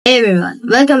Hey everyone,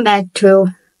 welcome back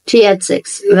to 3 at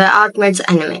 6, where art meets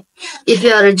anime. If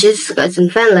you are a JuJutsu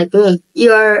Kaisen fan like me,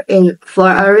 you are in for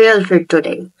a real treat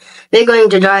today. We're going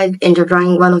to dive into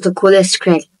drawing one of the coolest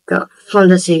characters from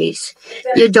the series,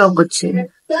 Yuta.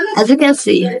 As you can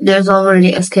see, there's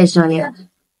already a sketch on here,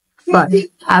 but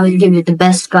I will give you the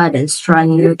best guidance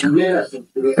drawing Yuta.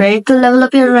 Ready to level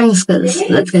up your drawing skills?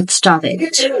 Let's get started.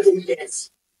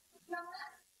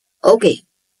 Okay,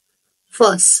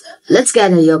 first, let's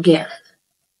gather your gear.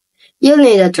 You'll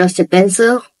need a trusty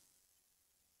pencil,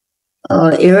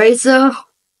 eraser,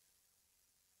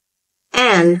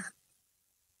 and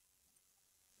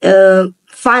a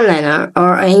fine liner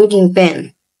or an inking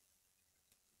pen,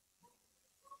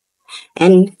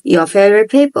 and your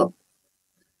favorite paper.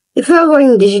 If you're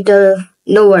going digital,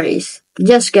 no worries.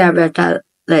 Just grab your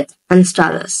tablet and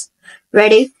stylus.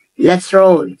 Ready? Let's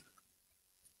roll.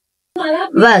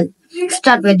 Well,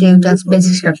 start with Yuta's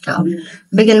basic structure.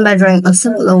 Begin by drawing a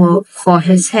simple oval for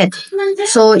his head.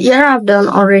 So here I've done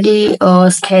already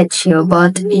a sketch here,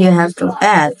 but you have to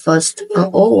add first an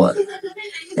oval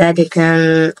that you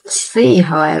can see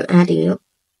how I'm adding it.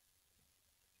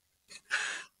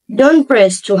 Don't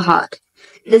press too hard.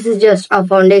 This is just a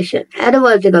foundation. Add a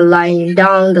vertical line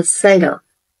down the center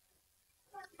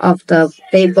of the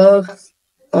paper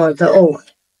or the oval.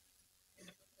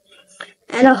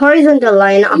 And a horizontal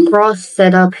line across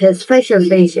set up his facial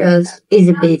features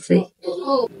easy peasy.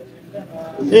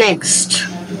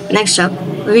 Next up,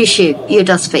 reshape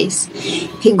Yuta's face.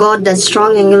 He got that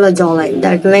strong angular jawline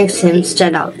that makes him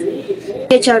stand out.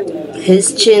 Sketch out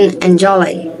his chin and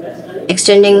jawline,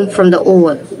 extending from the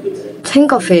oval.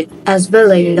 Think of it as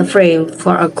building the frame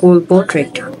for a cool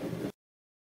portrait.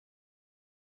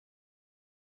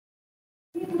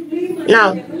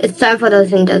 Now, it's time for the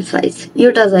center size.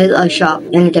 Yuta's eyes are sharp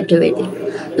and captivating.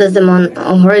 Place them on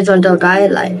a horizontal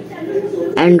guideline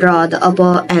and draw the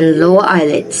upper and lower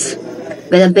eyelids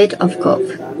with a bit of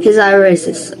curve. His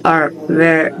irises are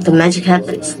where the magic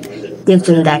happens. Gives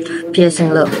him that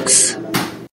piercing looks.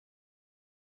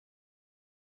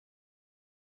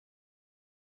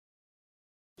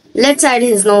 Let's add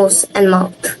his nose and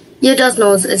mouth. Yuta's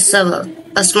nose is several,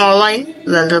 a small line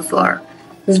will do for.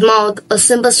 His mouth, a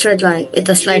simple straight line with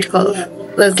a slight curve,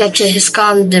 will capture his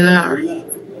calm demeanor.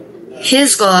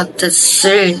 He's got this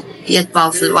serene yet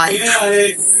powerful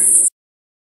vibe.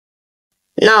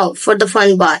 Now for the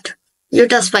fun part.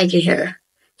 Yuta's spiky hair.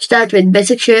 Start with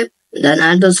basic shape, then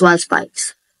add those wild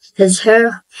spikes. His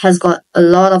hair has got a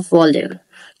lot of volume,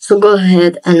 so go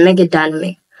ahead and make it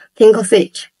dynamic. Think of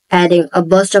it, adding a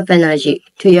burst of energy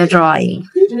to your drawing.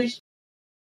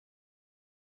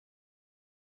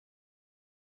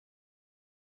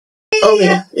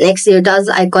 Okay, next Yuta's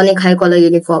iconic high collar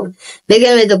uniform.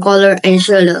 Begin with the collar and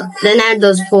shoulder, then add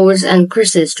those folds and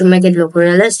creases to make it look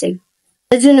realistic.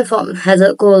 His uniform has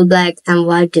a cool black and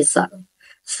white design,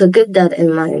 so keep that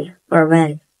in mind for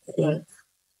when.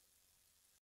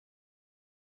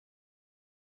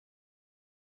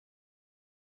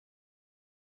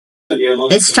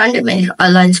 It's time to make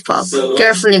a line pop.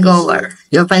 Carefully go over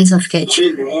your pencil sketch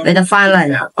with a fine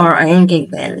liner or an inking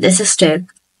pen. This is step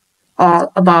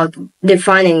all about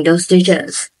defining those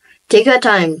details. Take your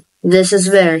time. This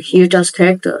is where Yuta's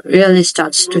character really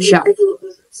starts to shine.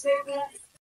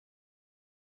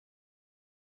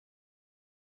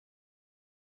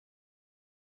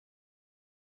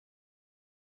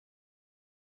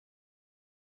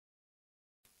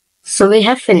 So we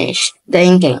have finished the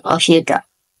inking of Yuta.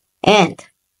 And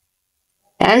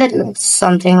it looks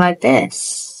something like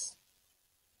this.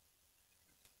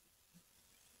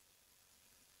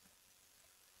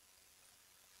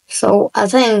 So I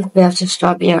think we have to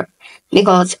stop here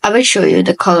because I will show you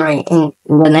the coloring in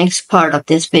the next part of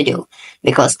this video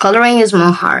because coloring is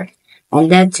more hard and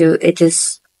that too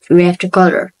we have to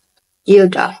color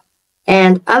Yuta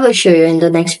and I will show you in the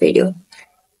next video.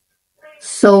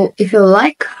 So if you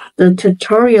like the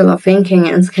tutorial of inking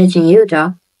and sketching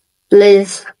Yuta,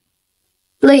 please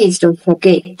don't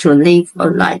forget to leave a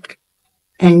like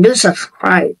and do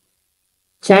subscribe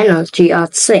channel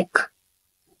JuJutsu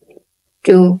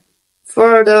to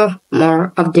further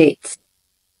more updates.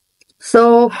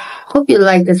 So hope you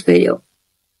like this video.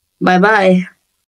 Bye bye.